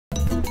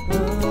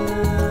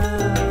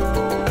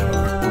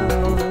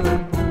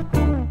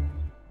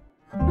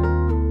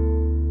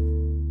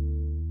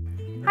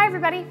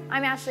everybody,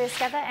 I'm Ashley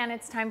Esqueda, and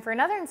it's time for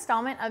another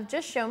installment of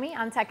Just Show Me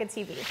on Tekka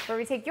TV, where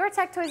we take your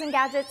tech toys and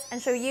gadgets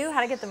and show you how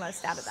to get the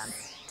most out of them.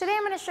 Today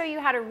I'm going to show you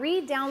how to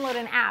re-download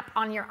an app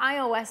on your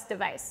iOS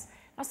device.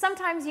 Now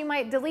sometimes you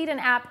might delete an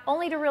app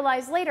only to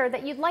realize later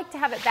that you'd like to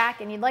have it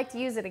back and you'd like to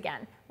use it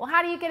again. Well,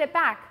 how do you get it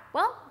back?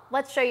 Well,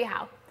 let's show you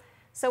how.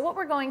 So what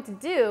we're going to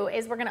do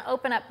is we're going to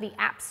open up the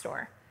App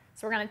Store.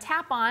 So we're going to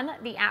tap on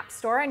the App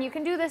Store, and you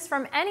can do this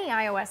from any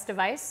iOS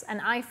device,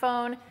 an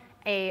iPhone,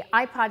 an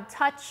iPod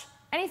Touch,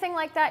 anything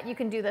like that you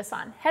can do this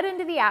on. Head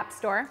into the App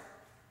Store,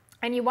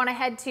 and you want to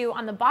head to,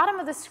 on the bottom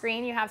of the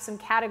screen, you have some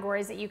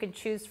categories that you can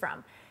choose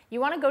from.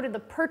 You want to go to the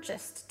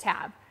Purchased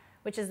tab,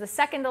 which is the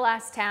second to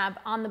last tab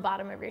on the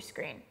bottom of your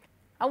screen.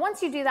 Now,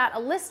 once you do that, a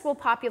list will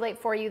populate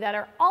for you that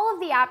are all of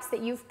the apps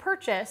that you've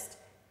purchased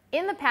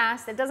in the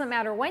past. It doesn't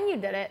matter when you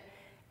did it,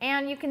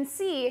 and you can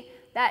see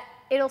that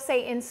it'll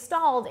say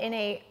installed in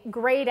a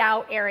grayed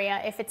out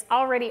area if it's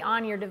already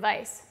on your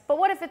device. But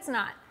what if it's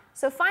not?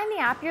 So find the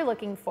app you're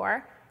looking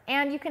for,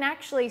 and you can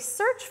actually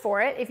search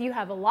for it if you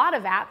have a lot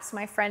of apps.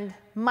 My friend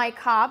Mike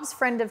Hobbs,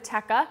 friend of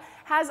Tekka,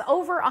 has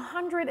over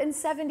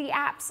 170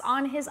 apps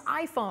on his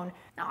iPhone.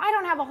 Now, I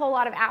don't have a whole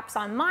lot of apps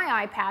on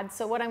my iPad,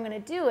 so what I'm going to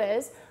do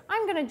is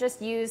I'm going to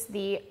just use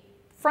the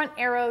front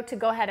arrow to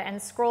go ahead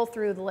and scroll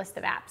through the list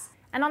of apps.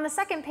 And on the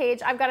second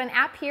page, I've got an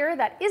app here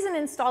that isn't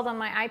installed on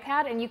my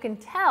iPad, and you can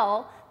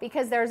tell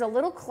because there's a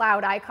little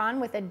cloud icon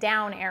with a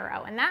down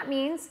arrow, and that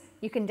means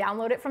you can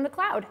download it from the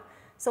cloud.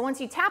 So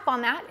once you tap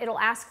on that, it'll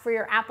ask for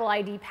your Apple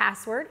ID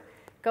password.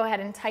 Go ahead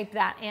and type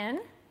that in.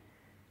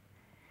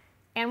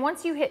 And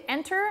once you hit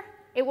enter,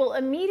 it will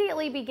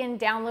immediately begin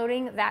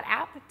downloading that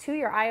app to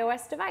your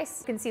iOS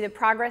device. You can see the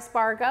progress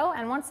bar go,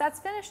 and once that's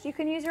finished, you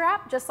can use your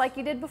app just like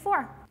you did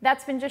before.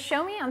 That's been Just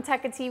Show Me on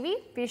Tekka TV.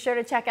 Be sure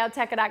to check out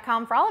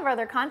tekka.com for all of our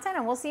other content,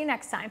 and we'll see you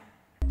next time.